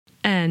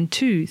And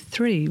 2,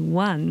 3,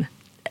 1.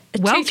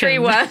 2, 3,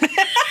 1.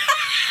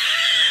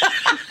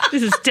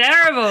 This is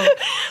terrible.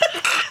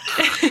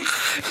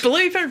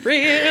 Blooper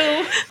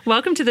reel.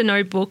 Welcome to the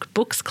No Book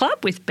Books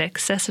Club with Beck,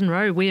 Sess and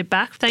Roe. We are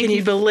back. Thank you. Can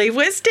you believe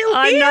we're still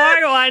here?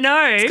 I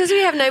know. Because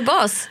we have no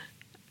boss.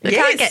 We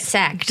can't get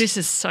sacked. This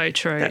is so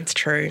true. That's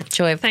true.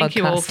 Joy of Thank podcasting.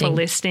 you all for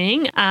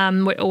listening.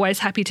 We're always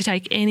happy to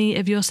take any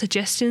of your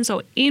suggestions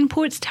or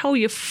inputs. Tell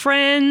your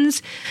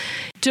friends.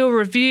 Do a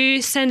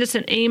review. Send us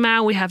an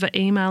email. We have an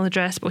email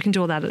address, but we can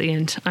do all that at the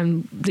end.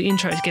 The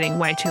intro is getting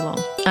way too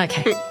long.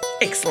 Okay.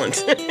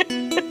 Excellent.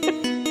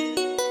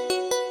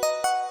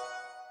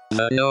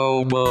 The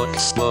No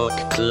Books Book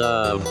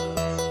Club.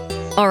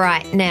 All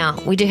right, now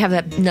we do have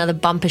another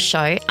bumper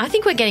show. I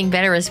think we're getting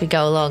better as we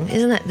go along.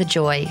 Isn't that the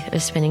joy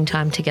of spending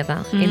time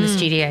together in the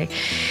studio?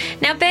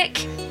 Now, Beck,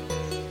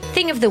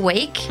 thing of the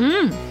week,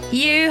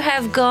 you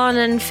have gone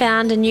and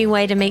found a new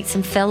way to meet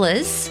some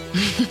fellas.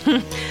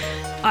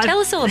 Tell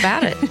us all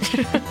about it.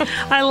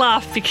 I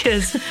laugh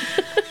because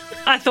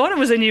I thought it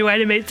was a new way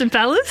to meet some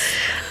fellas.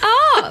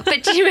 Oh,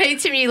 but you made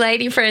some new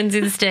lady friends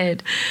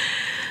instead.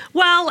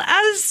 Well,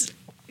 as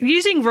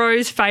using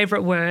Rose's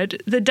favourite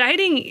word, the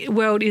dating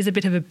world is a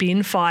bit of a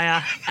bin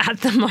fire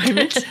at the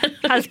moment.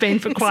 Has been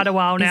for quite a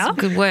while now. It's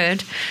a good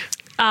word.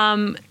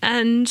 And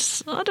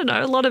I don't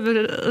know, a lot of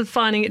it are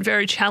finding it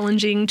very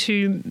challenging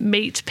to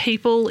meet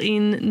people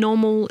in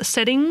normal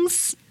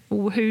settings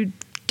who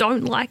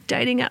don't like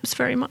dating apps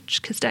very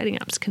much, because dating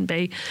apps can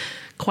be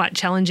quite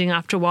challenging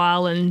after a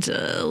while. And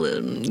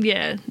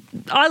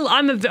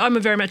I'm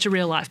very much a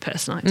real life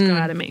person. I like to go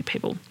out and meet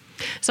people.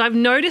 So I've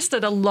noticed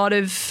that a lot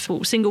of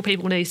single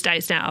people these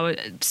days now,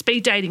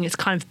 speed dating is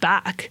kind of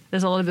back.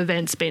 There's a lot of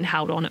events being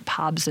held on at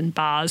pubs and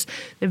bars.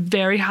 They're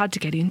very hard to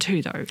get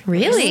into, though.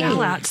 Really? They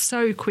sell out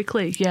so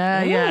quickly.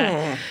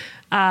 Yeah.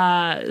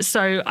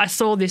 So I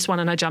saw this one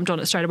and I jumped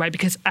on it straight away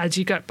because, as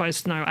you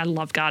both know, I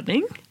love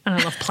gardening and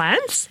I love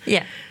plants.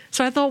 Yeah.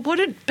 So I thought, what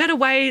a better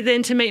way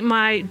than to meet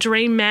my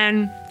dream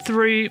man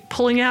through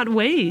pulling out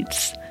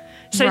weeds.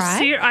 So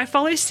right. I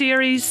follow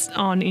Ceres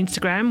on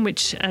Instagram,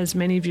 which, as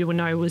many of you will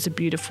know, was a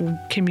beautiful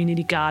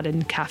community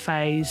garden,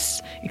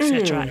 cafes,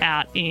 etc.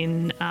 out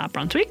in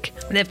Brunswick.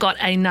 They've got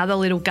another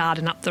little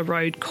garden up the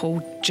road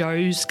called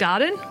Joe's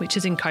Garden, which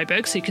is in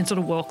Coburg, so you can sort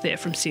of walk there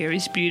from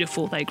Ceres.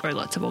 Beautiful. They grow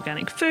lots of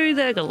organic food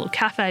there, got a little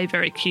cafe,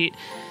 very cute.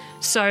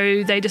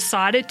 So they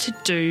decided to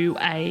do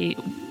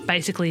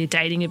basically a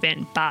dating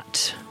event,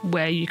 but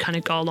where you kind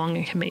of go along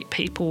and can meet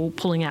people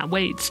pulling out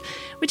weeds,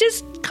 which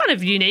is kind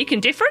of unique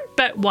and different,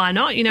 but why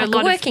not? You know,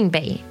 like a working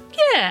bee.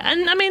 Yeah,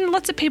 and I mean,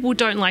 lots of people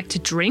don't like to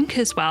drink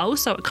as well,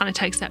 so it kind of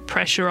takes that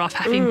pressure off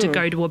having to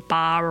go to a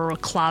bar or a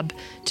club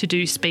to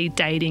do speed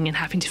dating and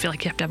having to feel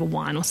like you have to have a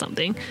wine or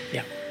something.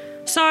 Yeah.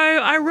 So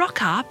I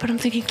rock up and I'm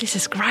thinking, this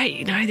is great.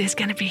 You know, there's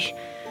going to be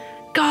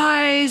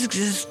guys,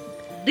 just,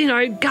 you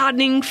know,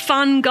 gardening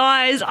fun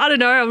guys. I don't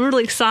know. I'm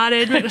really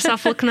excited. Make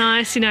myself look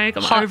nice. You know,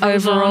 got my hot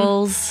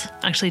overalls.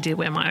 I actually did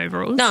wear my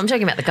overalls. No, I'm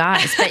talking about the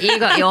guys, but you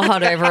got your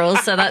hot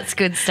overalls, so that's a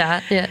good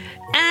start. Yeah.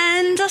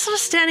 And I was sort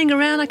of standing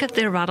around. I got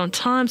there right on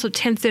time, so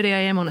 10:30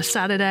 a.m. on a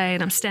Saturday,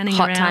 and I'm standing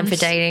around. Hot time for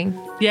dating.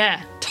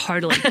 Yeah,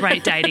 totally.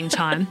 Great dating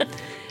time.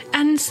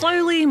 And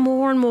slowly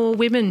more and more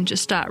women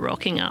just start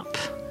rocking up.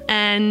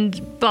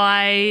 And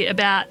by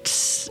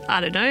about, I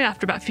don't know,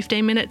 after about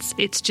 15 minutes,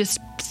 it's just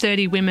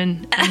 30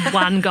 women and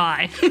one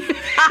guy.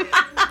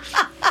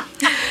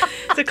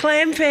 It's a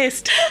clam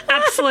fest.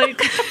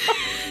 Absolute.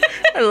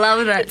 I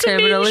love that it's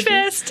terminology. A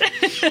minge fest.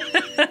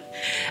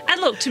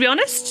 And look, to be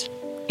honest,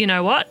 you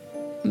know what?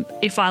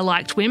 If I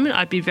liked women,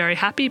 I'd be very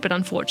happy, but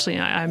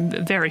unfortunately I'm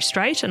very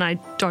straight and I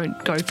don't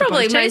go for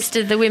Probably both most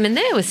teams. of the women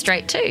there were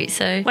straight too,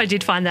 so... I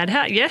did find that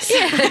out, yes.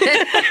 Yeah.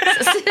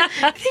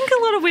 I think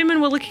a lot of women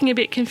were looking a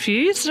bit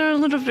confused or a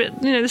little bit,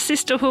 you know, the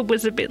sisterhood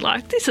was a bit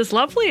like, this is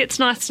lovely. It's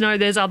nice to know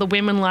there's other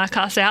women like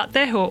us out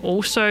there who are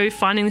also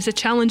finding this a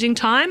challenging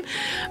time,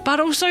 but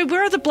also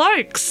where are the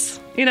blokes?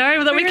 You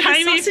know, that we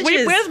came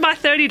here. Where's my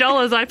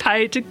 $30 I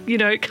paid to, you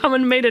know, come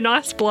and meet a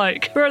nice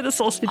bloke? Where are the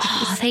sausages?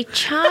 Oh, they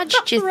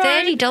charged you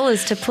Right.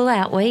 $30 to pull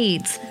out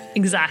weeds.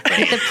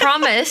 Exactly. The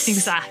promise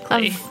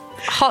Exactly. of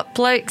hot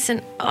blokes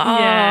and... Oh,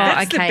 Yeah.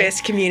 That's okay. the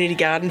best community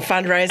garden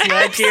fundraising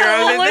idea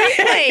I've ever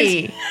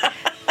Absolutely.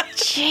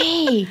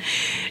 Gee.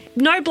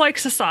 No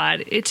blokes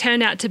aside, it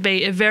turned out to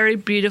be a very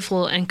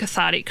beautiful and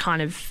cathartic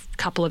kind of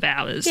couple of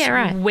hours.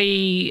 Yeah,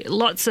 right.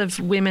 Lots of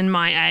women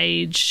my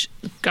age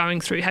going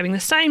through having the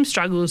same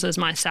struggles as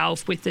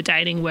myself with the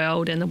dating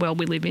world and the world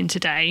we live in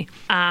today.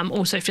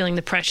 Also feeling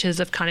the pressures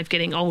of kind of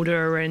getting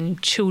older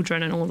and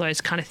children and all those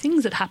kind of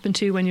things that happen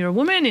to you when you're a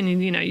woman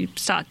and, you know, you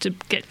start to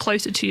get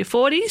closer to your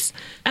 40s.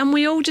 And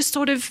we all just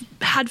sort of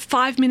had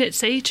 5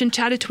 minutes each and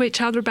chatted to each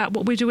other about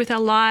what we do with our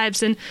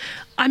lives. And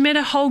I met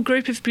a whole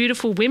group of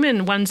beautiful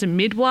women. One's a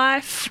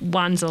midwife,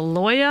 one's a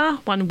lawyer,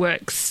 one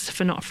works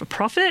for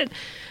not-for-profit.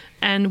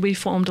 and we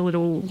formed a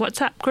little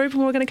WhatsApp group, and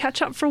we were going to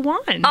catch up for a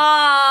wine.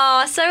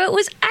 Oh, so it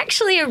was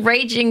actually a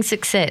raging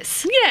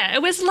success. Yeah,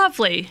 it was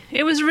lovely.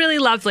 It was really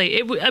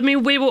lovely.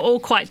 We were all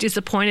quite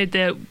disappointed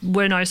there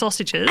were no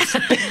sausages,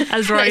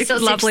 as Rory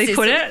lovely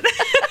put it.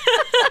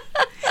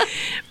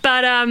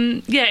 But,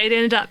 it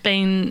ended up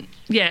being...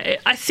 Yeah,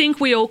 I think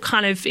we all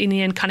kind of, in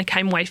the end, kind of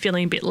came away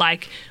feeling a bit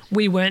like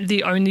we weren't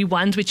the only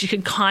ones, which you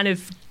can kind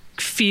of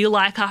feel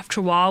like after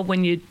a while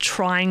when you're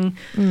trying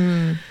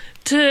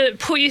to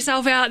put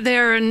yourself out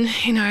there and,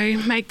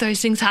 make those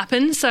things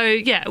happen. So,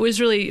 yeah, it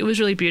was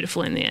really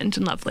beautiful in the end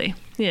and lovely.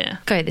 Yeah.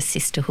 Go the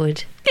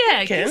sisterhood.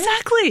 Yeah,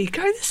 exactly.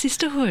 Go the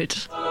sisterhood.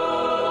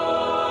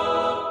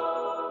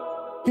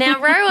 Now,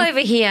 Ro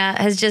over here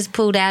has just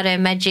pulled out her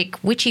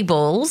magic witchy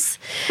balls.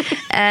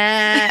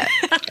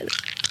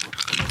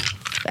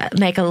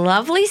 Make a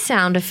lovely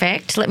sound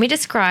effect. Let me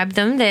describe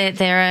them.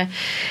 They're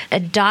a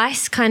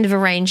dice kind of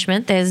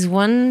arrangement. There's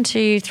 1,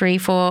 2, 3,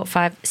 4,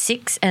 5,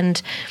 6,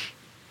 and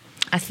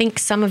I think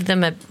some of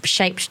them are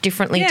shaped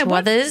differently to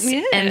others,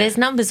 and there's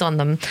numbers on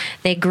them.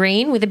 They're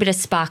green with a bit of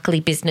sparkly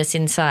business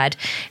inside,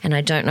 and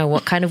I don't know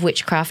what kind of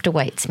witchcraft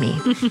awaits me.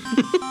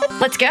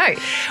 Let's go.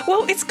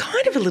 Well, it's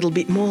kind of a little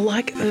bit more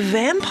like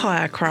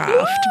vampire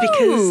craft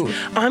because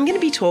I'm going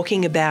to be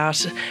talking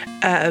about...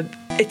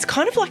 it's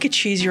kind of like a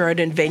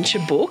choose-your-own-adventure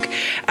book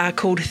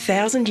called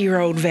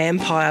 1,000-Year-Old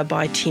Vampire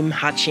by Tim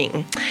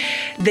Hutching.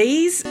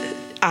 These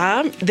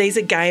are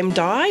game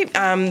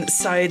die,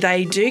 so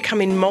they do come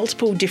in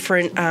multiple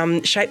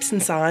different shapes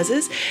and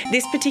sizes.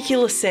 This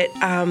particular set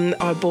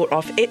I bought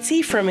off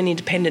Etsy from an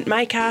independent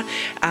maker.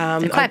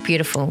 They're quite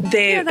beautiful.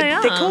 They are.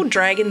 They're called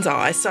Dragon's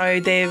Eye, so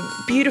they're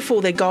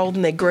beautiful, they're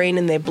golden, they're green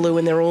and they're blue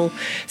and they're all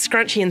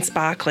scrunchy and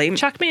sparkly.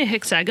 Chuck me a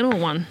hexagonal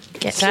one.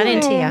 Get that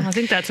into you. I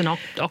think that's an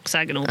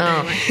octagonal.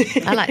 Oh,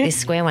 anyway. I like this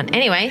square one.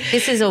 Anyway,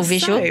 this is all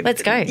visual.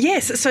 Let's go.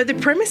 Yes, so the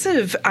premise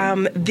of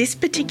this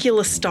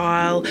particular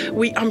style,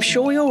 I'm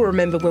sure we all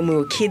remember when we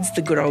were kids,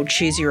 the good old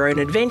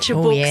choose-your-own-adventure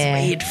books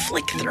where you'd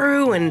flick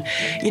through and,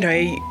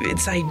 it'd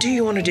say, do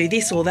you want to do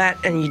this or that?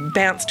 And you'd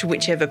bounce to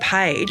whichever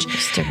page.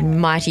 Just a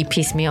mighty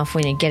piss me off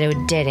when you get to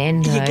a dead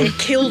end, though. You get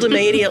killed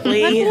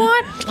immediately. Like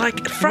what?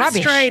 Like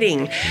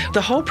frustrating. Rubbish.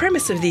 The whole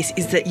premise of this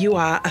is that you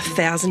are a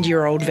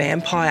 1,000-year-old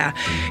vampire.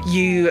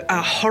 You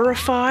are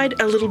horrified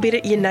a little bit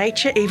at your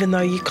nature, even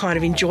though you kind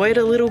of enjoy it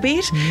a little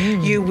bit.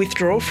 You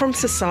withdraw from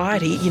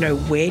society.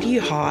 Where do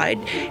you hide?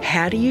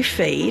 How do you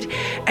feed?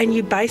 And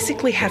you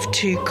basically have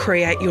to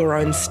create your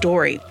own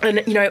story.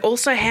 And,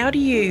 also how do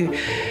you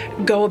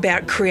go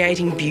about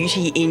creating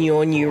beauty in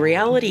your new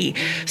reality?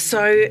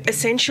 So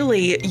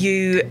essentially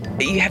you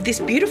have this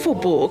beautiful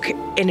book,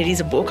 and it is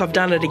a book. I've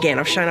done it again.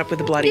 I've shown up with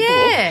a bloody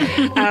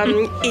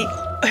book.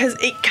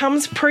 It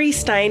comes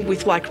pre-stained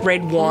with like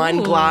red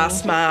wine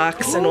glass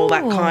marks and all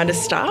that kind of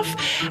stuff.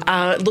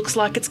 It looks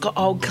like it's got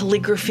old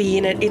calligraphy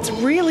in it. It's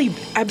really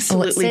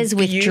absolutely it says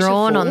beautiful.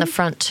 withdrawn on the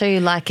front too,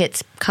 like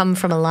it's come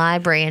from a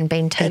library and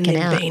been taken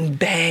out. And been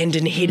banned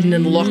and hidden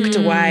and locked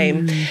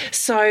away.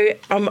 So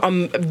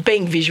I'm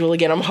being visual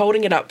again. I'm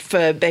holding it up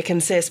for Beck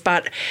and Cess,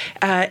 but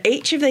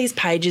each of these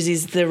pages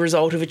is the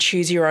result of a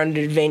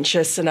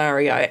choose-your-own-adventure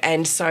scenario,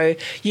 and so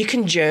you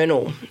can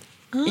journal.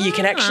 You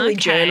can actually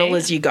journal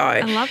as you go.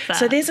 I love that.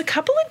 So there's a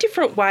couple of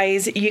different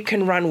ways you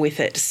can run with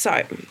it.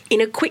 So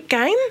in a quick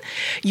game,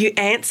 you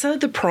answer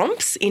the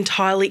prompts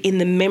entirely in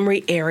the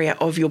memory area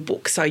of your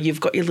book. So you've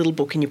got your little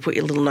book and you put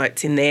your little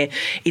notes in there.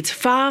 It's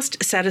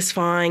fast,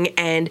 satisfying,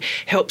 and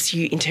helps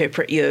you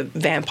interpret your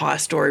vampire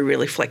story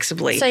really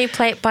flexibly. So you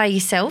play it by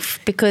yourself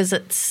because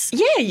it's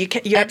you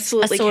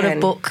absolutely a sort can. of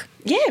book.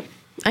 Yeah.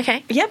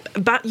 Okay. Yep,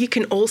 but you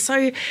can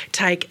also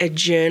take a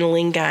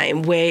journaling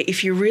game where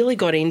if you really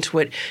got into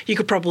it, you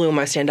could probably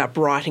almost end up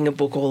writing a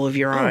book all of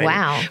your own.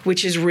 Wow.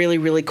 Which is really,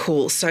 really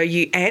cool. So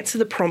you answer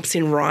the prompts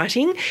in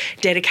writing,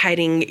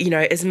 dedicating,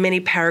 as many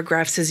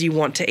paragraphs as you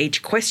want to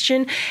each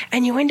question,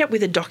 and you end up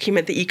with a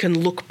document that you can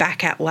look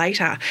back at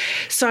later.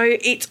 So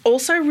it's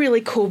also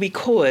really cool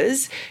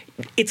because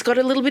it's got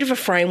a little bit of a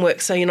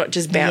framework, so you're not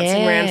just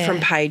bouncing around from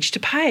page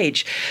to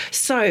page.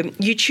 So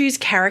you choose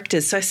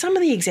characters. So some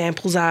of the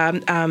examples are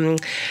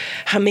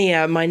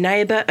Hamir, my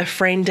neighbour, a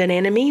friend, an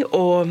enemy,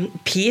 or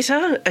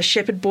Peter, a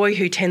shepherd boy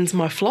who tends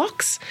my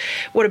flocks.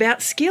 What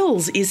about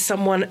skills? Is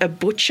someone a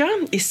butcher?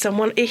 Is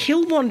someone a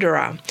hill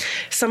wanderer?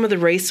 Some of the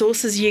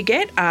resources you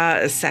get are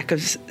a sack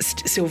of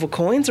silver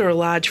coins or a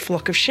large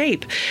flock of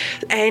sheep.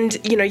 And,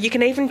 you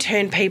can even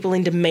turn people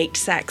into meat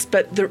sacks.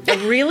 But a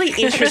really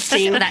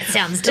interesting... That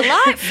sounds delightful.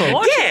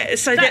 Yeah.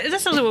 So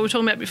that's not what we were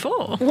talking about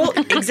before. Well,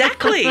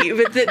 exactly.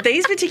 But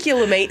these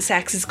particular meat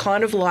sacks is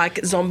kind of like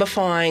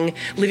zombifying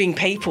living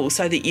people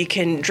so that you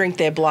can drink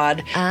their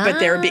blood, but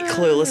they're a bit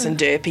clueless and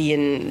derpy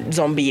and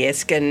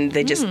zombie-esque, and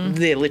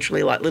they're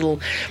literally like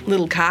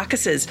little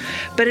carcasses.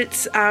 But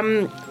it's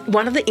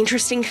one of the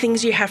interesting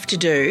things you have to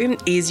do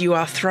is you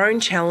are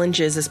thrown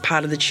challenges as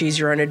part of the Choose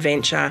Your Own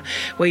Adventure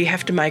where you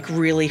have to make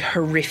really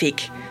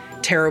horrific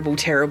terrible,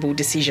 terrible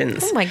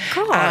decisions. Oh, my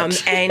God.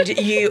 And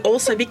you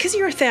also, because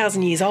you're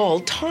 1,000 years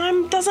old,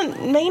 time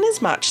doesn't mean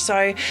as much.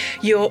 So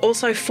you're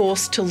also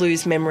forced to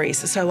lose memories.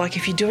 So, like,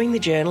 if you're doing the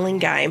journaling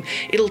game,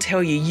 it'll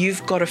tell you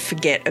you've got to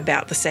forget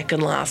about the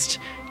second last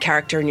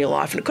character in your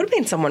life, and it could have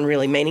been someone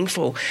really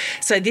meaningful.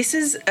 So this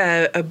is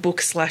a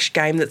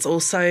book/game that's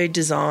also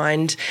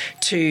designed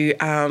to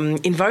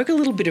invoke a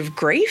little bit of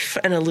grief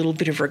and a little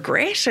bit of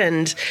regret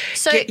and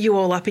get you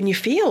all up in your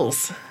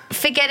feels.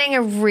 Forgetting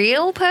a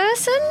real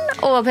person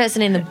or a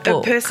person in the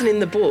book? A person in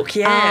the book,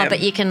 yeah. But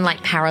you can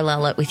like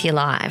parallel it with your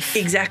life.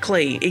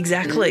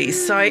 Exactly.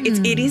 So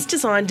it is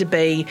designed to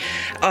be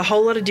a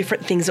whole lot of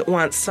different things at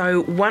once.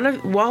 So when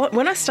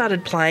I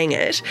started playing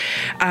it,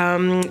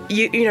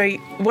 you know,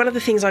 one of the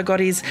things I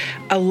got is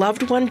a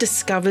loved one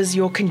discovers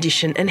your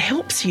condition and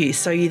helps you.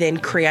 So you then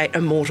create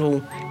a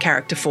mortal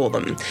character for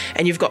them,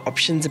 and you've got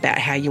options about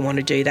how you want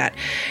to do that,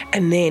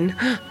 and then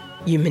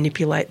you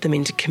manipulate them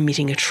into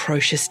committing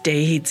atrocious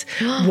deeds.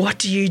 What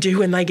do you do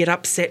when they get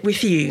upset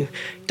with you?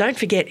 Don't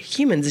forget,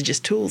 humans are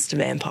just tools to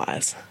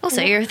vampires.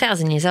 Also, you're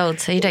 1,000 years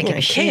old, so you don't give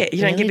a shit.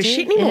 You don't give a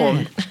shit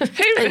anymore.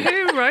 Yeah.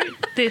 Who wrote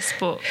this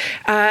book?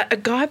 A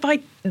guy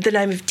by the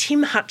name of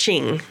Tim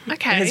Hutching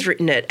has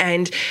written it.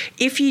 And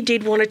if you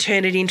did want to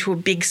turn it into a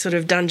big sort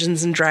of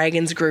Dungeons and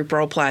Dragons group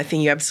role play thing,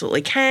 you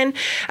absolutely can.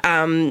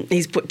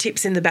 He's put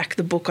tips in the back of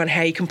the book on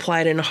how you can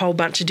play it in a whole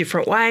bunch of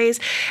different ways.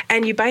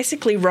 And you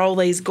basically roll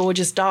these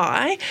gorgeous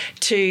die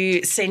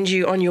to send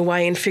you on your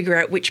way and figure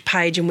out which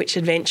page and which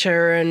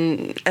adventure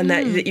and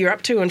that you're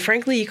up to. And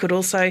frankly, you could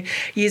also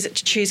use it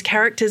to choose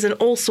characters and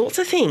all sorts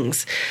of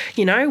things.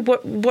 You know,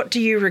 what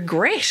do you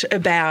regret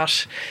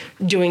about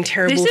doing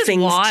terrible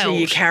things to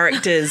your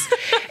characters?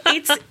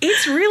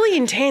 It's really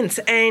intense,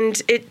 and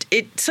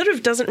it sort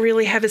of doesn't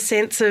really have a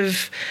sense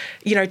of,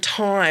 you know,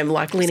 time,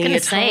 like linear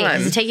time.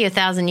 Does it take you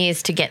 1,000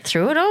 years to get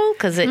through it all?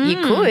 Because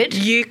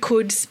you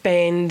could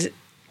spend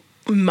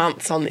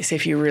months on this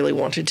if you really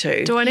wanted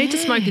to. Do I need to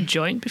smoke a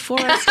joint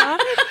before I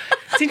start?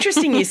 It's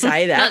interesting you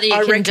say that. Not that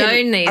you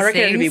condone these I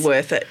reckon things. it'd be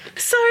worth it.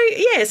 So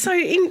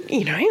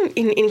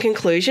in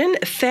conclusion,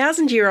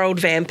 1,000-year-old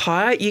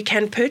vampire, you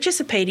can purchase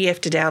a PDF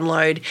to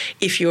download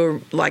if you're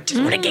like just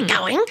want to get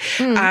going.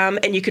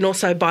 And you can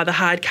also buy the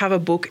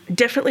hardcover book.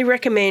 Definitely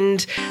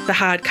recommend the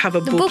hardcover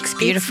book. The book's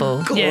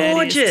beautiful. It's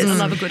gorgeous. Yeah, it is. I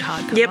love a good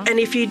hardcover. Yep, and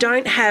if you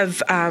don't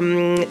have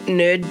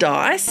nerd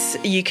dice,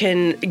 you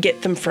can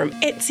get them from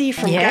Etsy,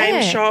 from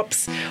game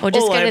shops, or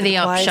just all go to over the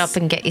op place. shop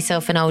and get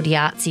yourself an old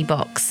Yahtzee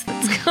box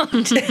that's got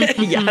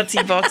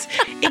Yahtzee box.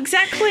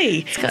 Exactly.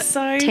 It's got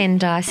 10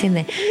 dice in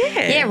there.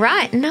 Yeah,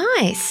 right.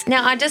 Nice.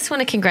 Now, I just want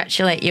to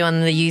congratulate you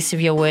on the use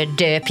of your word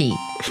derpy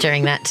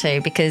during that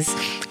too, because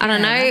I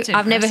don't know,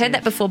 I've never heard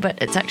that before,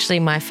 but it's actually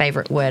my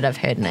favourite word I've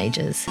heard in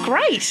ages.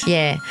 Great.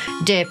 Yeah,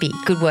 derpy.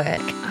 Good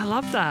work. I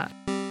love that.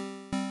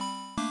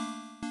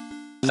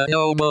 The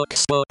No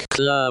Books Book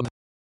Club.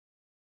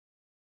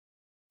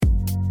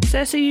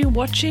 Cess, are you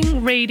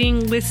watching,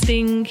 reading,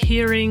 listening,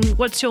 hearing?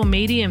 What's your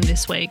medium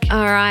this week?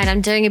 All right,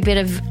 I'm doing a bit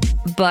of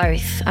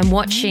both. I'm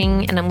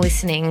watching and I'm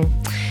listening.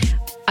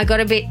 I got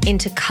a bit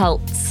into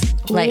cults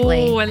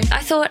lately. Ooh, I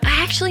thought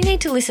I actually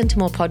need to listen to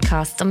more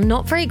podcasts. I'm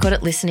not very good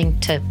at listening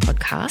to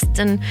podcasts,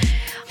 and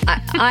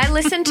I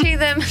listen to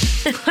them.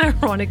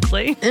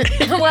 Ironically.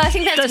 Well, I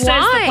think that's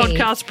why. Says the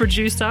podcast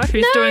producer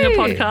who's doing a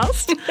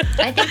podcast.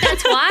 I think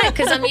that's why,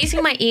 because I'm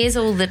using my ears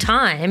all the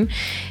time,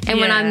 and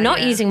when I'm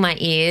not using my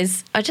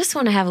ears, I just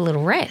want to have a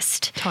little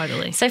rest.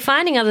 Totally. So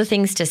finding other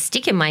things to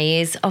stick in my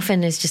ears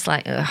often is just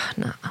like, ugh,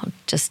 no, I'll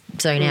just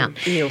zone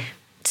out. Ew.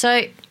 So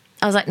I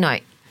was like, no,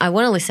 I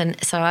want to listen.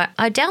 So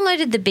I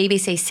downloaded the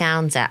BBC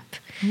Sounds app,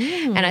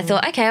 and I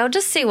thought, okay, I'll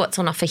just see what's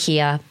on offer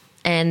here,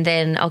 and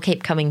then I'll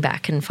keep coming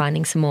back and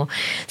finding some more.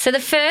 So the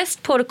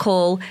first port of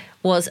call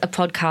was a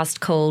podcast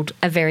called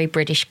A Very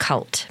British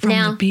Cult. From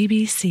the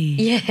BBC.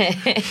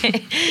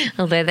 Yeah.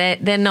 Although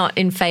they're not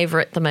in favour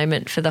at the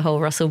moment for the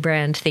whole Russell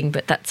Brand thing,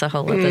 but that's a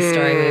whole other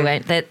story. We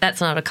won't. That's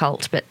not a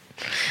cult, but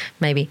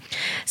maybe.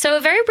 So A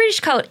Very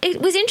British Cult.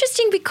 It was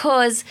interesting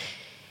because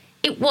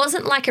it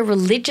wasn't like a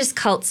religious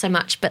cult so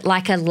much, but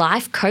like a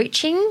life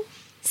coaching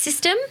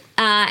system.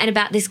 And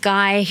about this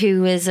guy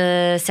who was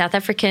a South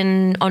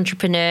African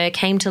entrepreneur,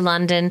 came to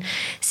London,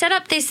 set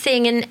up this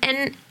thing,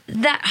 and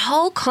that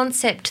whole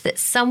concept that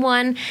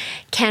someone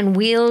can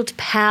wield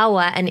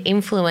power and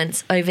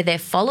influence over their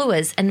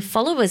followers, and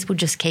followers will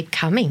just keep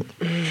coming.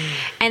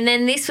 And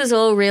then this was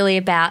all really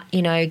about,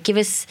 you know, give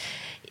us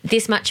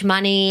this much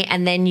money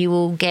and then you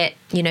will get,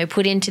 you know,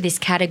 put into this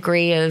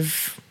category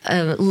of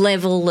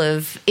level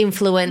of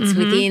influence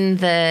within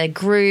the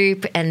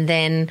group. And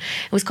then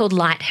it was called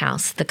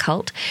Lighthouse, the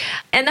cult.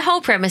 And the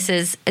whole premise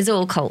is, as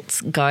all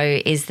cults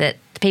go, is that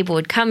people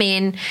would come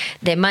in,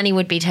 their money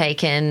would be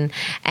taken,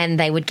 and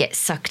they would get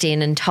sucked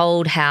in and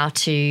told how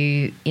to,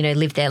 you know,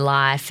 live their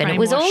life. And it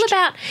was all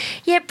about,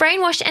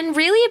 brainwashed, and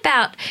really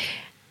about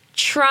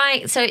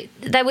trying. So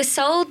they were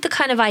sold the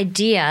kind of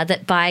idea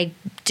that by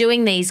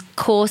doing these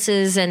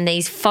courses and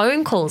these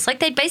phone calls. Like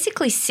they'd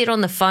basically sit on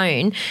the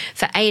phone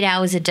for 8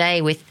 hours a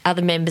day with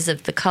other members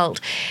of the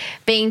cult,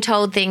 being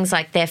told things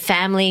like their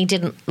family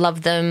didn't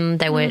love them,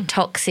 they were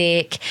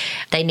toxic,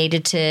 they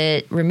needed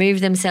to remove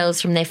themselves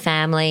from their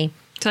family.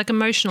 It's like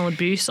emotional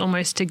abuse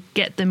almost to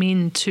get them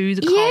into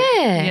the cult.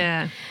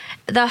 Yeah.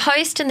 The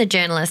host and the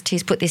journalist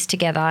who's put this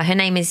together, her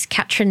name is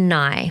Katrin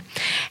Nye,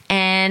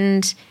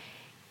 and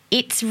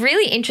it's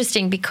really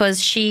interesting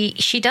because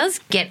she does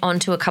get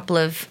onto a couple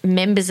of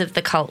members of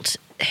the cult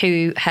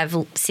who have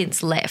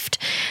since left.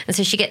 And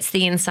so she gets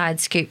the inside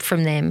scoop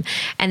from them.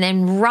 And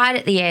then right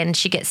at the end,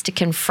 she gets to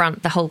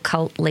confront the whole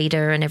cult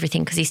leader and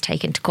everything because he's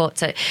taken to court.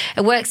 So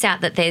it works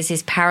out that there's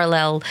this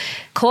parallel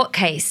court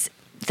case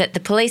that the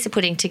police are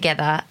putting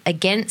together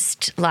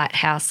against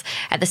Lighthouse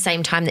at the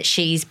same time that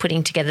she's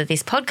putting together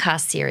this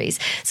podcast series.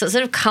 So it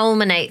sort of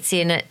culminates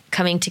in it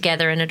coming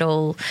together and it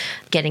all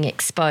getting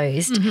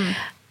exposed.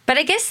 But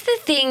I guess the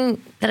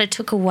thing that I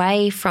took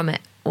away from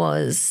it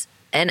was,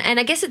 and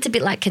I guess it's a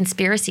bit like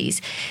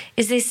conspiracies,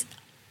 is this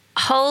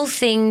whole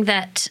thing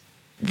that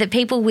the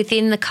people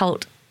within the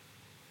cult,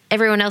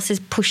 everyone else is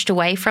pushed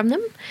away from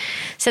them.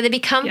 So they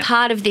become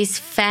part of this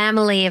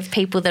family of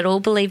people that all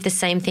believe the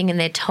same thing and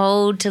they're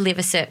told to live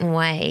a certain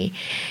way.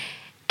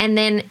 And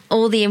then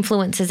all the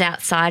influences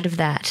outside of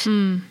that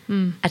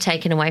are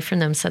taken away from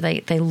them, so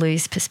they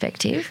lose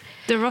perspective.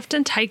 They're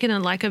often taken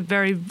at like a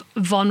very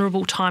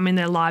vulnerable time in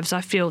their lives, I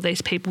feel,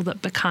 these people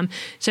that become.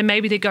 So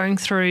maybe they're going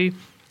through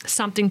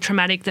something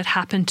traumatic that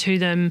happened to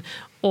them,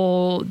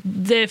 or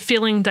they're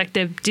feeling like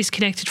they're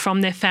disconnected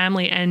from their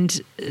family,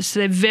 and so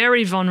they're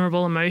very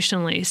vulnerable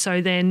emotionally. So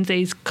then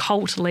these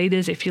cult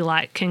leaders, if you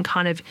like, can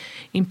kind of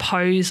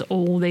impose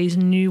all these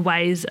new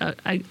ways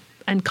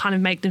and kind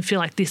of make them feel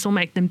like this will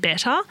make them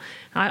better.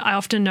 I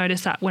often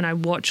notice that when I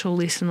watch or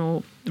listen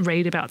or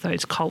read about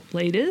those cult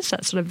leaders,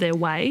 that's sort of their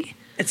way.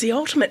 It's the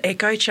ultimate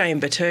echo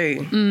chamber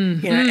too,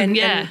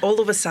 and all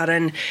of a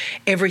sudden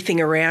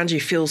everything around you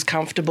feels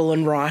comfortable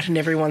and right and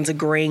everyone's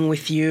agreeing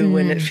with you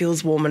and it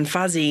feels warm and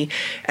fuzzy.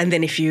 And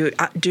then if you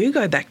do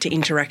go back to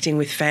interacting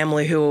with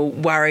family who are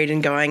worried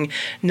and going,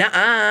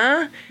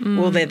 nah,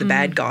 well, they're the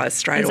bad guys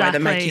straight away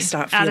that make you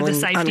start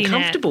feeling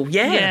uncomfortable.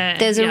 Yeah.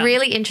 There's a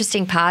really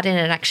interesting part in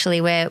it actually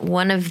where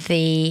one of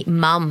the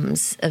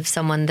mums of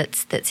someone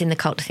that's in the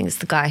cult, I think it's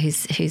the guy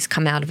who's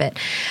come out of it,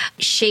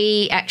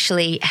 she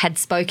actually had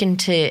spoken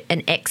to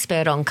an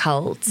expert on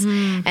cults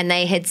and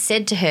they had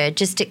said to her,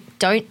 just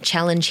don't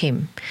challenge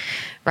him,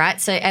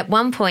 right? So at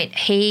one point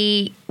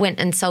he went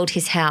and sold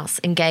his house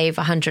and gave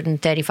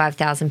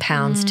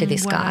 £135,000 to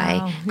this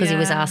guy because he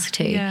was asked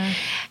to. Yeah.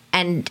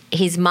 And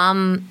his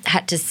mum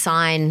had to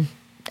sign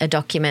a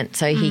document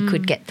so he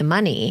could get the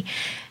money,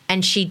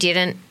 and she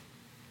didn't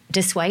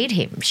dissuade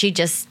him. She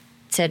just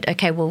said,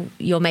 okay, well,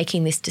 you're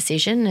making this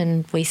decision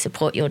and we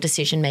support your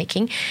decision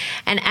making.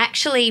 And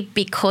actually,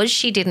 because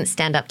she didn't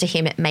stand up to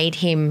him, it made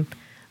him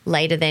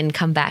later then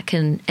come back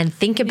and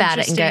think about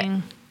it and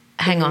go,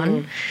 hang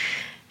on,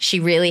 she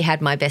really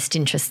had my best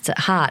interests at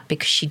heart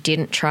because she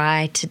didn't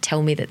try to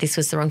tell me that this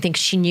was the wrong thing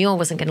because she knew I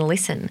wasn't going to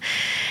listen.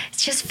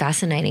 It's just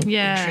fascinating.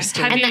 Yeah.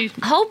 Interesting. And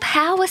the whole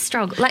power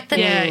struggle, like the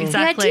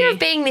idea of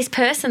being this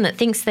person that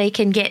thinks they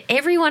can get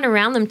everyone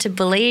around them to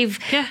believe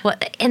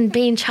what and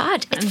be in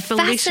charge. It's and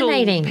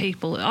fascinating.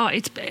 People.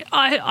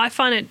 I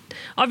find it,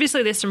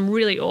 obviously there's some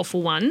really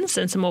awful ones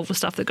and some awful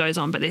stuff that goes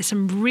on, but there's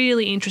some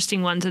really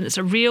interesting ones, and it's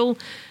a real,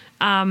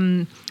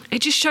 it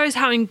just shows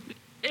how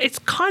it's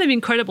kind of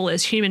incredible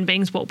as human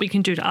beings what we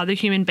can do to other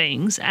human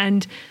beings.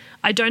 And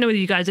I don't know whether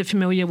you guys are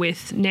familiar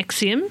with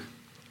Nexium,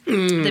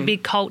 the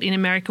big cult in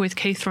America with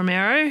Keith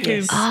Romero.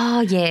 Yes.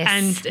 Oh, yes.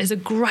 And there's a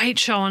great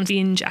show on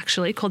Binge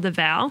actually called The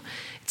Vow.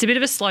 It's a bit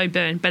of a slow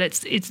burn, but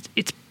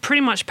it's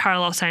pretty much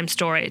parallel same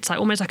story. It's like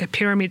almost like a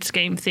pyramid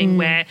scheme thing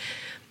where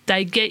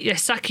they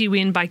suck you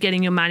in by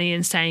getting your money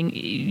and saying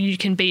you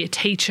can be a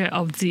teacher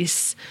of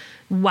this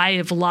way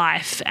of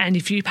life, and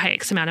if you pay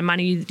X amount of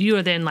money, you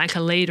are then like a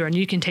leader and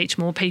you can teach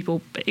more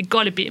people. But it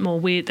got a bit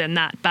more weird than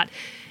that, but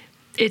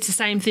it's the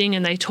same thing.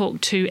 And they talk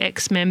to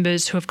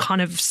ex-members who have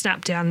kind of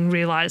snapped down and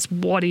realised,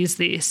 what is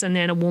this? And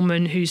then a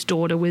woman whose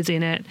daughter was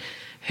in it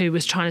who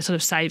was trying to sort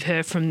of save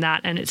her from that,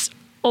 and it's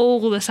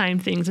all the same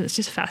things, and it's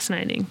just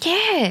fascinating.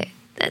 Yeah,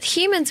 that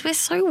humans, we're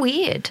so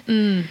weird.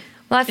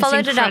 Well, I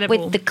followed it up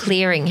with The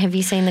Clearing. Have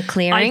you seen The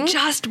Clearing?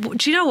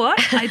 Do you know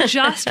what? I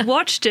just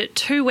watched it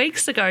 2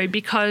 weeks ago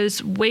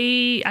because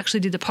we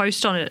actually did the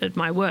post on it at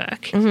my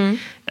work. And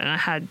I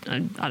had,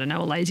 I don't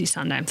know, a lazy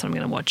Sunday, so I'm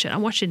going to watch it. I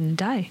watched it in a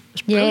day. It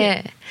was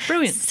brilliant. Yeah.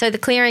 Brilliant. So The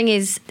Clearing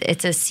it's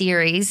a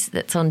series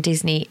that's on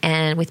Disney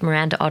and with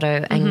Miranda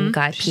Otto and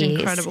Guy She's Pearce.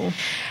 incredible.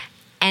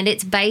 And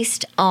it's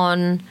based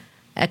on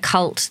a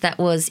cult that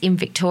was in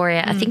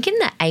Victoria, I think in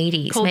the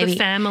 80s. Called The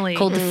Family.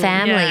 Called The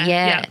Family,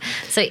 Yeah.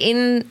 So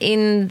in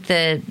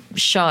the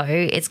show,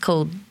 it's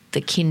called The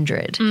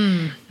Kindred.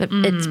 But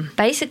it's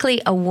basically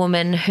a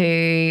woman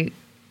who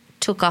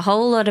took a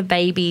whole lot of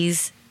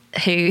babies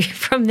who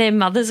from their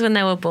mothers when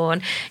they were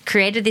born,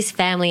 created this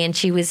family, and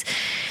she was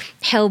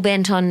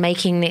hell-bent on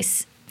making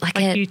this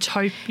like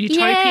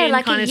utopian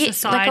kind of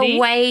society. Like a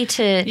way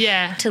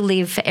to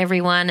live for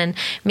everyone and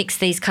mix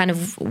these kind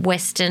of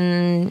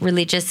Western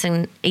religious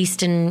and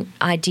Eastern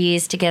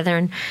ideas together.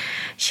 And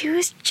she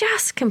was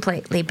just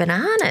completely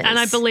bananas. And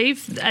I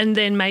believe, and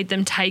then made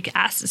them take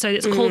acid. So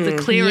it's called the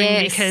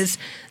clearing because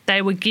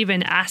they were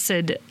given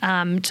acid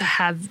to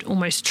have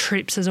almost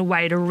trips as a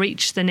way to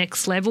reach the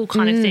next level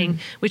kind of thing,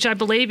 which I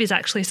believe is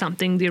actually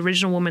something the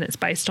original woman it's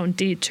based on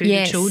did to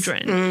the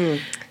children.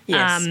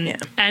 Yes,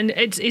 And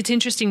it's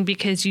interesting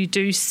because you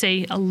do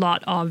see a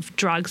lot of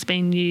drugs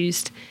being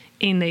used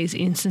in these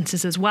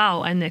instances as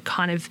well, and they're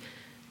kind of,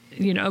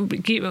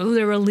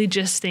 the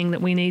religious thing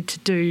that we need to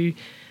do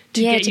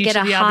to get you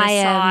to a the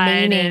higher other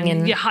side.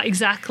 meaning.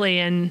 Exactly.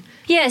 And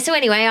so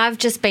anyway, I've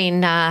just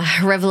been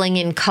reveling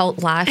in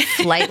cult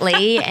life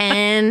lately,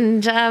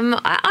 and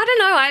I don't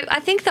know. I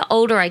think the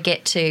older I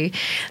get to,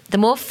 the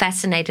more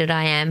fascinated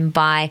I am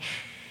by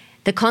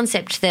the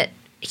concept that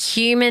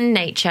human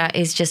nature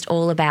is just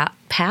all about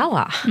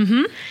power.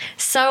 Mm-hmm.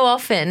 So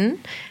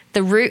often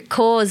the root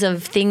cause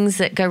of things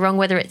that go wrong,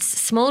 whether it's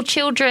small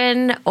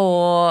children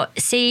or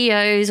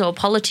CEOs or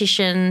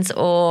politicians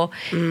or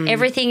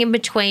everything in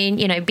between,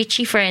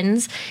 bitchy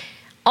friends,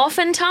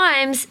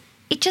 oftentimes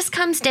it just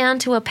comes down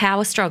to a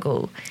power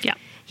struggle. Yeah.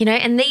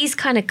 And these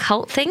kind of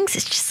cult things,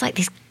 it's just like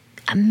this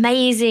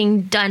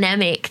amazing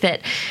dynamic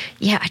that,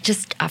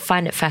 I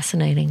find it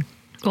fascinating.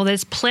 Well,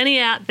 there's plenty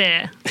out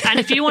there. And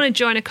if you want to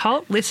join a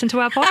cult, listen to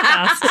our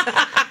podcast.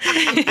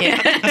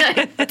 I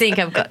don't think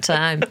I've got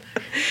time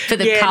for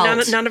the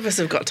cult. None of us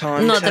have got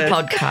time. Not the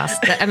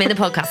podcast. I mean, the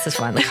podcast is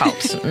fine. The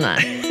cult, no.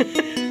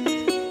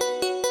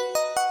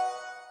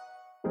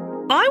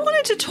 I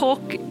wanted to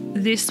talk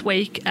this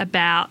week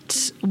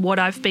about what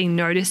I've been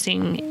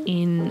noticing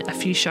in a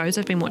few shows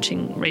I've been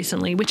watching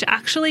recently, which are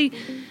actually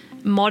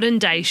modern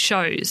day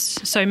shows,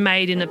 so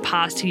made in the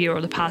past year or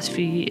the past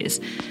few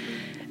years.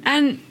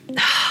 And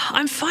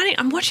I'm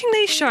watching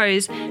these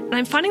shows and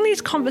I'm finding these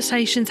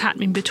conversations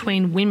happening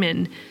between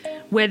women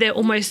where they're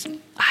almost,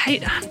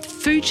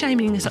 food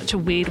shaming in such a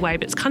weird way,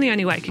 but it's kind of the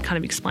only way I could kind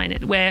of explain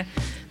it, where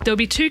there'll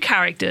be two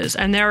characters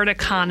and they're at a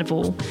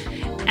carnival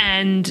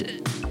and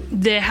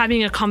they're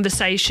having a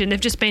conversation. They've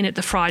just been at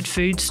the fried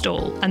food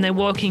stall and they're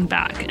walking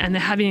back and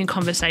they're having a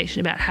conversation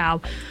about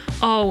how,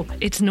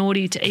 it's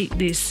naughty to eat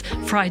this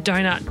fried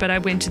donut, but I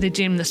went to the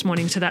gym this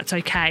morning, so that's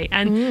okay.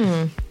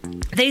 And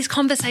these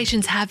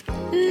conversations have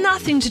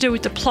nothing to do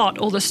with the plot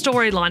or the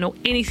storyline or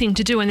anything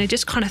to do, and they're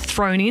just kind of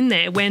thrown in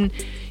there when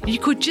you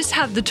could just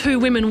have the two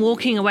women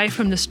walking away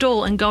from the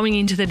stall and going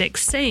into the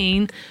next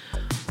scene.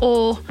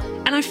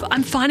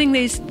 I'm finding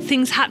these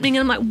things happening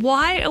and I'm like,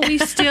 why are we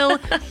still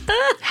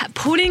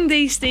putting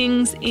these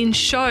things in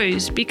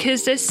shows?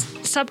 Because there's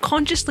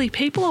subconsciously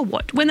people are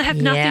when they have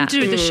nothing to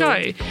do with the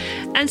show.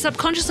 And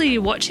subconsciously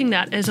you're watching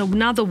that as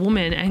another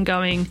woman and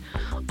going,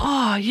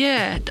 I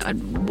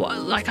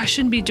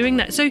shouldn't be doing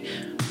that. So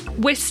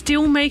we're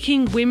still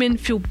making women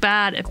feel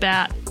bad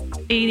about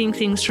eating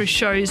things through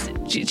shows.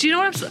 Do you know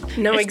what I'm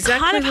saying? No, it's exactly.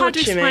 It's kind of hard to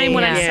explain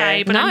what I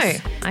say, but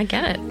I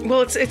get it.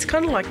 Well, it's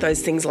kind of like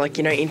those things like,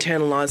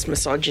 internalised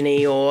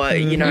misogyny or,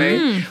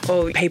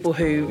 or people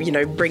who,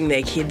 bring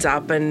their kids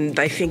up and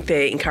they think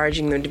they're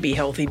encouraging them to be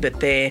healthy, but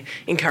they're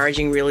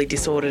encouraging really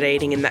disordered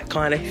eating and that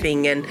kind of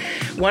thing. And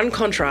one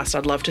contrast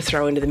I'd love to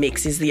throw into the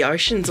mix is the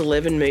Ocean's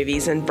 11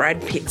 movies, and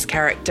Brad Pitt's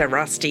character,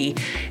 Rusty,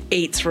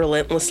 eats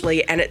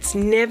relentlessly and it's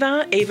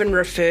never even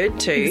referred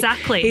to.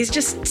 Exactly. He's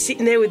just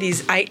sitting there with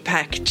his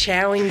 8-pack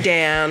chowing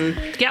down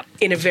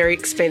in a very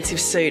expensive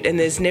suit, and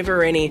there's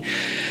never any,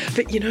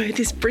 but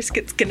this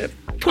brisket's going to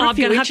put a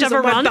few inches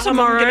on my bum.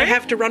 Tomorrow. I'm going to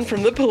have to run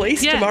from the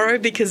police tomorrow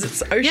because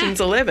it's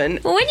Ocean's 11.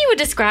 Well, when you were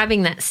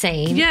describing that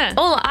scene,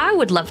 I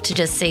would love to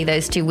just see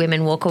those two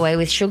women walk away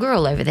with sugar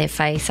all over their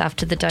face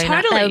after the donut.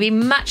 Totally. That would be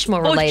much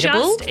more relatable.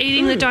 Or just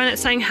eating the donut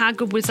saying, how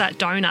good was that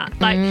donut?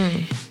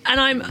 And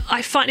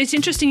I find it's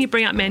interesting you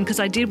bring up men, because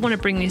I did want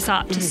to bring this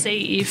up to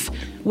see if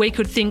we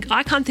could think,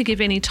 I can't think of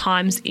any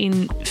times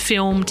in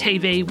film,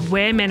 TV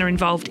where men are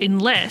involved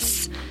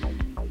unless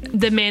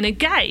the men are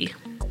gay.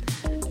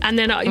 And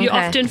then you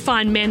often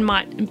find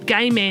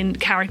gay men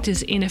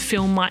characters in a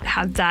film might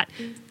have that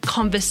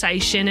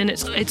conversation, and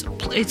it's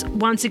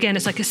once again,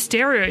 it's like a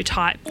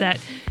stereotype that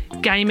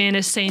gay men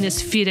are seen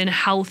as fit and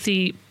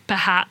healthy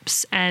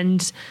perhaps,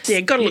 and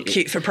got to look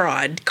cute for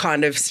pride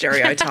kind of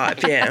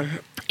stereotype.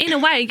 In a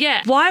way,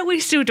 yeah. Why are we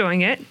still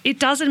doing it? It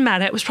doesn't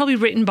matter. It was probably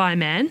written by a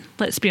man,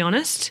 let's be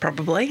honest.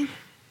 Probably.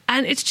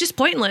 And it's just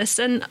pointless,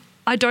 and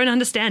I don't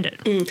understand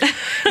it.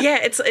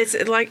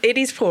 It's like, it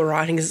is poor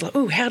writing. It's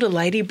like, how do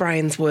lady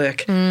brains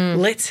work?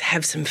 Let's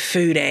have some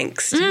food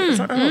angst. It's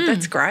like,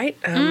 that's great.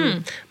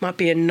 Might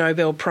be a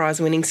Nobel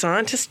Prize winning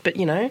scientist, but,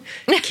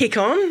 kick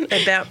on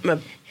about my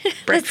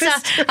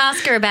breakfast. Let's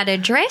ask her about her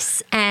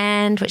dress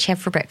and what she had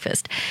for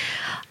breakfast.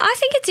 I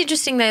think it's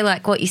interesting, though,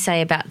 like what you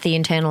say about the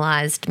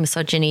internalised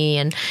misogyny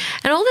and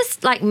all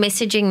this, like,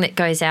 messaging that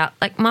goes out.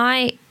 Like,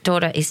 my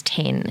daughter is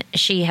 10.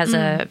 She has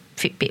a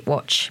Fitbit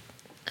watch,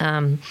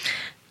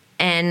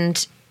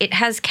 and it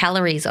has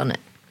calories on it.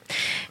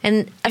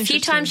 And a few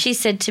Interesting. times she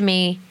said to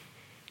me,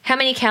 how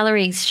many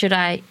calories should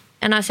I?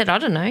 And I said, I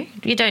don't know.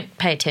 You don't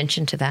pay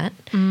attention to that.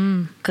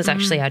 Because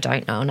actually I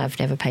don't know and I've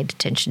never paid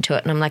attention to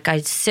it. And I'm like, I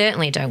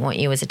certainly don't want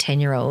you as a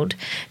 10-year-old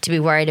to be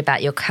worried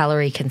about your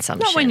calorie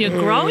consumption. Not when you're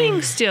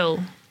growing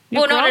still.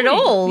 You're Not at growing.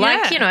 all. Yeah.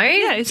 Like,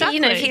 Yeah, exactly.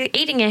 if you're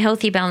eating a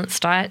healthy,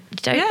 balanced diet, you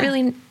don't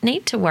really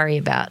need to worry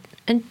about.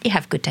 And you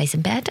have good days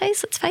and bad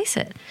days, let's face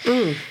it.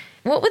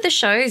 What were the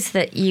shows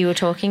that you were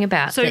talking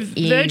about So that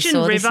you Virgin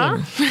saw this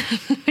River,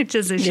 in? which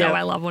is a show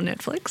I love on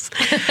Netflix.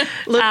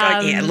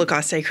 Look,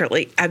 I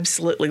secretly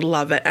absolutely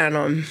love it, and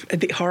I'm a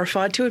bit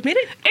horrified to admit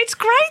it. It's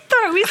great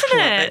though, isn't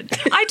it?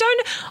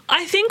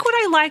 I think what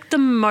I like the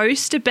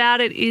most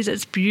about it is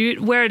it's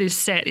where it is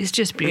set is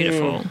just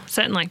beautiful.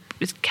 Set in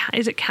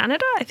is it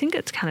Canada? I think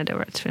it's Canada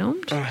where it's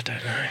filmed. Oh, I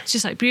don't know. It's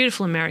just like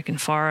beautiful American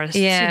forests.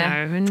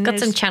 Yeah. You know, and It's got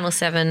some there's- Channel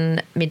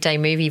 7 midday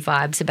movie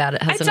vibes about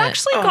it, hasn't It's it?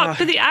 actually got,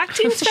 but the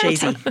acting's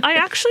cheesy. fantastic. I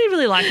actually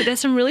really like it. There's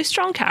some really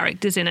strong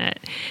characters in it,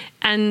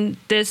 and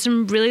there's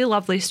some really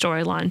lovely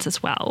storylines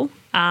as well.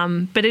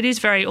 But it is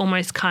very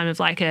almost kind of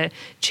like a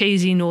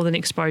cheesy Northern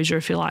Exposure,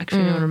 if you like, if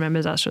anyone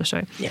remembers that sort of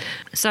show. Yeah.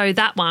 So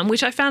that one,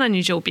 which I found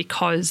unusual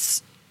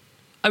because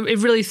it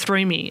really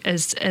threw me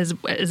as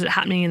it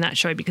happening in that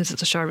show because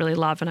it's a show I really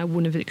love and I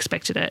wouldn't have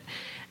expected it.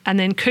 And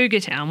then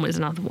Cougar Town was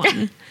another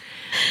one.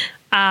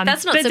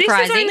 That's not but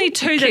surprising. this is only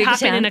two that Cougar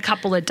happen Town. in a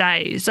couple of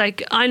days.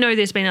 Like, I know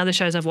there's been other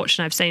shows I've watched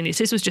and I've seen this.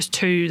 This was just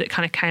two that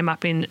kind of came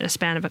up in a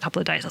span of a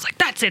couple of days. I was like,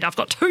 that's it. I've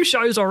got two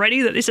shows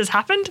already that this has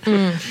happened.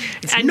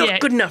 It's And not yeah,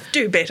 good enough.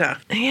 Do better.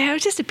 Yeah, it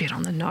was just a bit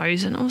on the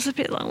nose and I was a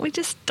bit like, we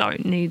just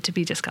don't need to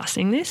be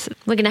discussing this.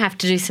 We're going to have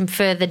to do some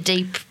further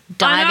deep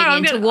I know, diving I'm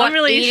into gonna- what I'm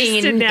really eating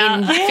in interested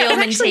now. film I'm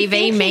and actually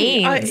TV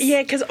means.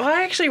 Because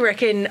I actually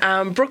reckon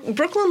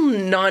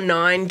Brooklyn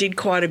Nine-Nine did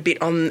quite a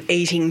bit on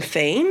eating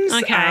themes.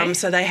 Okay.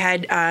 So they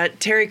had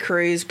Terry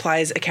Crews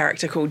plays a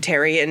character called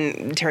Terry,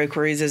 and Terry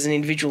Crews as an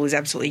individual is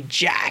absolutely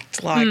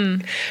jacked, like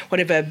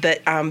whatever.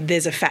 But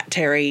there's a Fat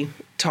Terry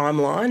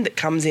timeline that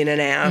comes in and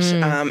out,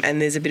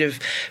 and there's a bit of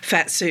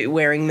fat suit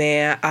wearing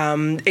there.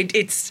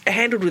 It's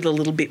handled with a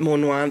little bit more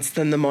nuance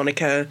than the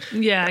Monica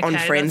on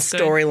Friends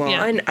that's good.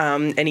 storyline,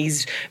 and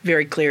he's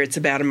very clear it's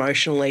about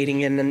emotional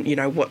eating and you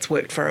know what's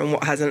worked for him and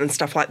what hasn't and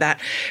stuff like that.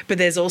 But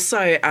there's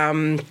also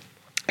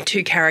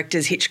two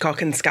characters,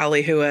 Hitchcock and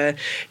Scully, who are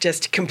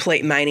just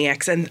complete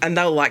maniacs, and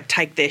they'll like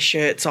take their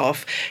shirts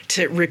off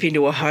to rip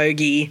into a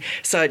hoagie,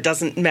 so it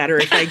doesn't matter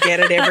if they get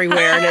it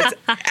everywhere, and it's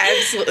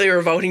absolutely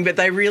revolting, but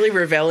they really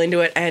revel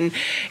into it, and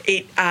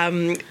it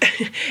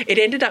it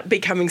ended up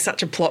becoming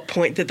such a plot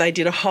point that they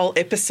did a whole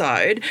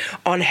episode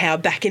on how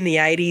back in the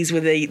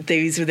 80s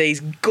these were these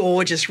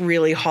gorgeous,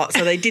 really hot,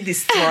 so they did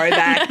this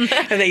throwback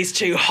of these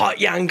two hot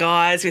young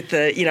guys with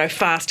the, you know,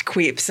 fast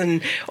quips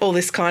and all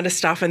this kind of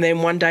stuff, and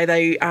then one day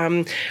they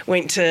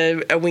went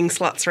to a Wing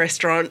Sluts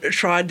restaurant,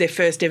 tried their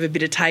first ever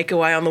bit of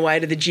takeaway on the way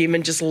to the gym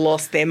and just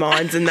lost their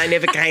minds and they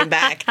never came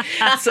back.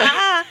 So,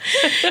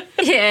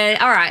 Yeah,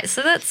 all right.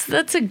 So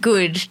that's a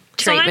good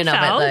treatment of it,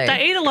 Seinfeld, though.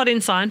 they eat a lot in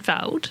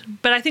Seinfeld,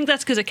 but I think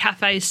that's because a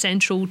cafe is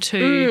central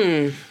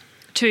to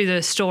the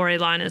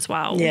storyline as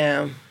well.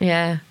 yeah.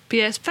 Yeah. But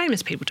yes,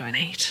 famous people don't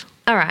eat.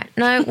 All right.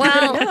 No,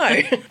 well,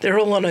 No, they're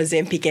all on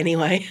Ozempic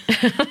anyway.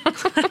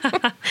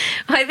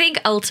 I think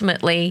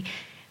ultimately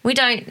we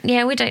don't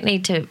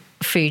need to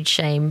food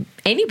shame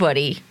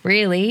anybody,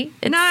 really.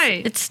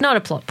 It's not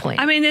a plot point.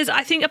 I mean,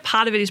 I think a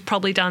part of it is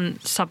probably done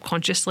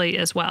subconsciously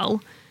as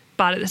well,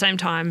 but at the same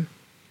time,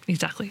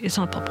 exactly, it's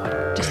not a plot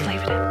point. Just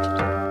leave it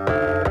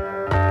in.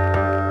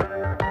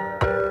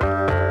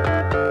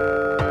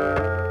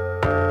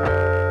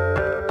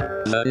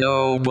 The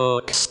No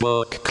Books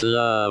Book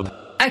Club.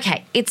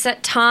 Okay, it's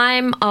that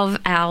time of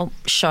our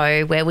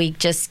show where we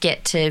just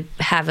get to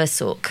have a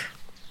sook.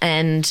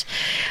 And,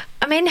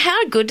 I mean,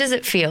 how good does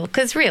it feel?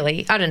 Because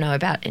really, I don't know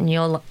about in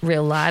your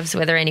real lives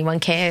whether anyone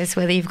cares,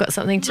 whether you've got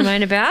something to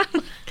moan about.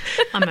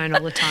 I moan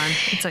all the time.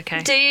 It's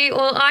okay. Do you?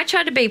 Well, I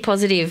try to be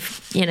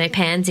positive,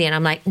 pansy, and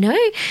I'm like, no,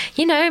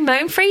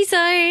 moan-free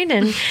zone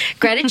and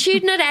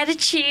gratitude, not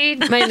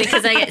attitude, mainly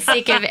because I get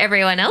sick of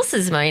everyone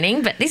else's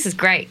moaning, but this is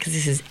great because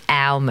this is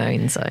our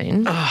moan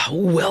zone. Oh,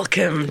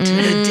 welcome to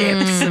the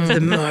depths of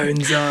the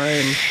moan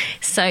zone.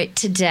 So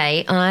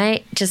today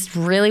I just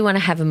really want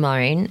to have a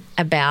moan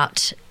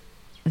about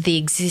the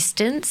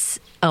existence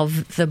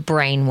of the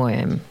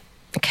brainworm.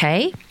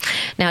 Okay.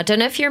 Now, I don't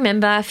know if you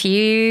remember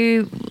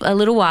a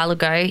little while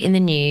ago in the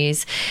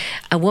news,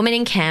 a woman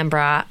in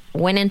Canberra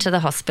went into the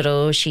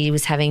hospital. She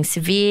was having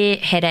severe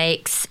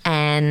headaches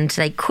and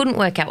they couldn't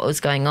work out what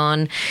was going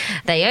on.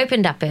 They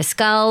opened up her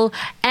skull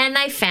and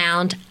they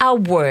found a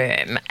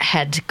worm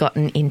had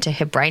gotten into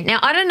her brain. Now,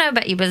 I don't know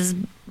about you, but it's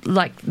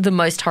like the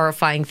most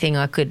horrifying thing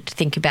I could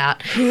think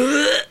about.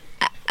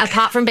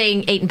 Apart from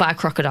being eaten by a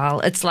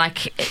crocodile, it's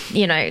like,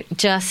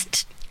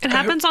 just... It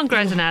happens on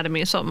Grey's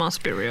Anatomy, so it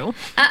must be real.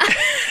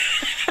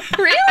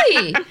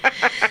 Really?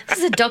 This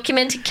is a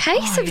documented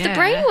case of the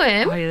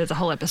brainworm. Oh, yeah, there's a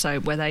whole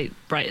episode where they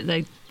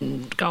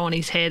go on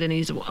his head and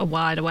he's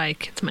wide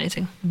awake. It's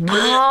amazing.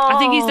 I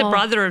think he's the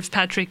brother of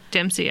Patrick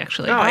Dempsey,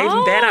 actually. Oh,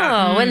 even better.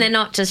 Oh, when they're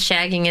not just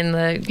shagging in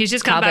the He's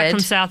just come back from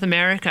South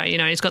America. You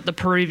know, he's got the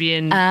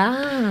Peruvian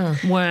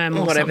worm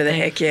or Whatever the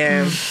something. heck,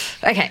 yeah.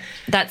 Okay,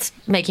 that's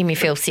making me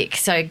feel sick.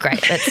 So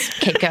great, let's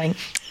keep going.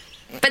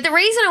 But the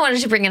reason I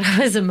wanted to bring it up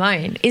as a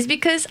moan is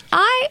because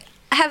I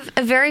have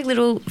a very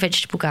little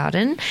vegetable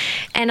garden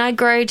and I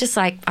grow just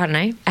like, I don't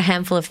know, a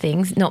handful of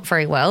things, not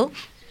very well.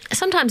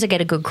 Sometimes I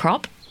get a good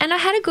crop, and I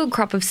had a good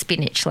crop of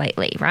spinach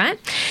lately, right?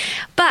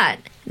 But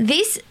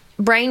this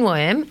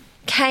brainworm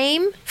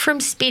came from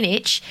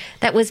spinach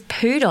that was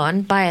pooed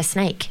on by a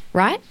snake,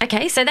 right?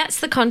 Okay, so that's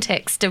the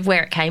context of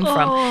where it came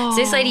from. So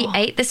this lady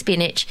ate the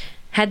spinach,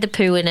 had the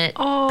poo in it,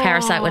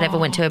 parasite, whatever,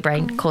 went to her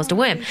brain, caused a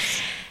worm.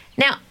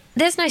 Now,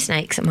 there's no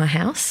snakes at my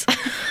house.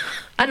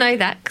 I know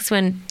that because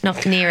we're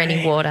not near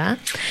any water.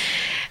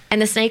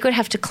 And the snake would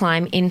have to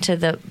climb into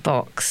the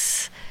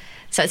box.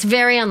 So it's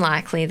very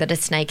unlikely that a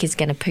snake is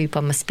going to poop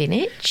on my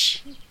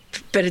spinach.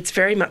 But it's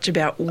very much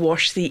about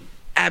wash the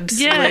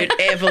absolute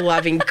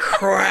ever-loving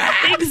crap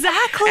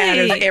Exactly. out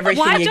of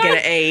everything you're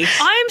going to eat.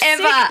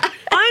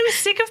 I'm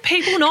sick of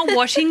people not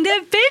washing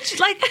their veg.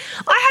 Like,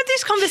 I have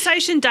this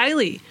conversation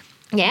daily.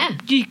 Yeah.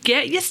 You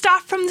get your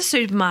stuff from the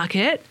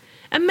supermarket.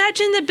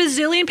 Imagine the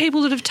bazillion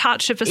people that have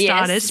touched it for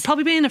starters. It's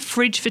probably been in a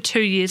fridge for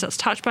 2 years. It's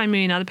touched by a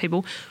million other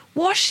people.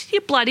 Wash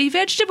your bloody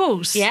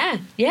vegetables. Yeah.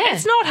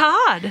 It's not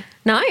hard.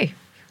 No.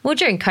 Well,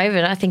 during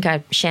COVID, I think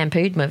I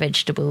shampooed my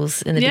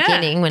vegetables in the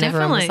beginning when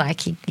everyone was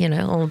like, you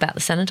know, all about the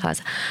sanitizer.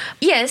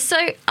 Yeah, so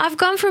I've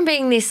gone from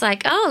being this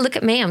like, oh, look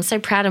at me, I'm so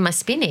proud of my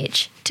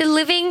spinach, to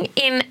living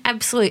in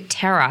absolute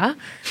terror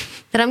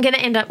that I'm going to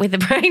end up with a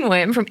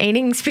brainworm from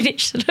eating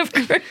spinach that I've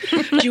grown.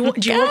 Do you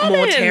want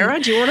more terror?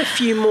 Do you want a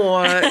few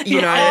more,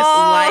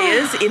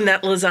 layers in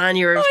that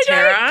lasagna of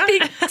terror? I don't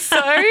think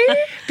so.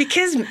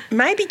 Because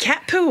maybe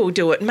cat poo will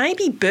do it.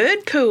 Maybe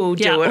bird poo will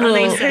do it. I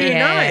mean, who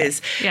knows?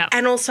 Yeah.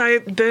 And also,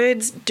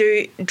 birds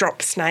do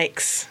drop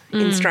snakes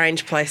in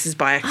strange places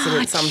by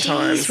accident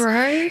sometimes.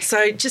 Jeez, Ro.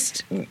 So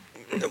just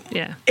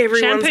Yeah.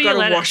 everyone's Shampoo got your to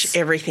wash lettuce.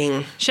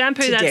 everything.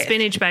 Shampoo to that death.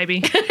 spinach,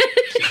 baby.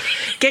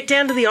 Get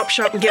down to the op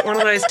shop and get one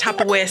of those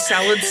Tupperware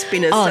salad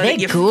spinners Oh, so they're that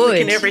you're good.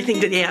 flicking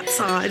everything to the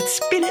outside.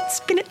 Spin it,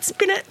 spin it,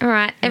 spin it. All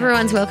right,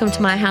 everyone's welcome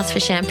to my house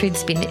for shampooed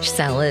spinach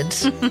salad.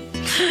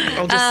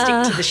 I'll just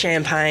stick to the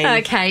champagne.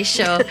 Okay,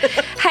 sure.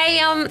 Hey,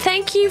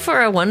 thank you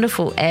for a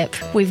wonderful ep.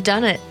 We've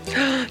done it.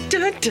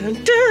 Dun,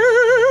 dun,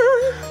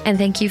 dun. And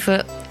thank you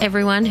for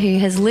everyone who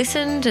has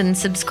listened and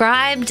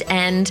subscribed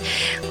and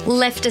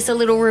left us a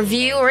little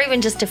review or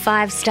even just a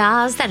 5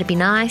 stars. That'd be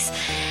nice.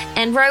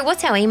 And Ro,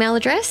 what's our email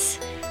address?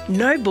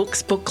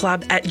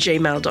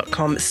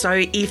 nobooksbookclub@gmail.com.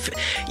 So if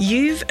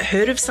you've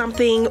heard of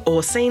something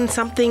or seen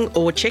something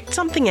or checked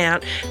something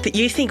out that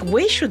you think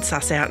we should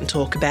suss out and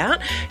talk about,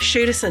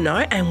 shoot us a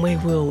note and we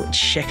will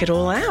check it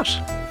all out.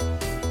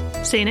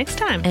 See you next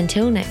time.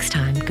 Until next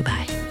time,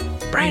 goodbye.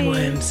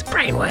 Brainworms.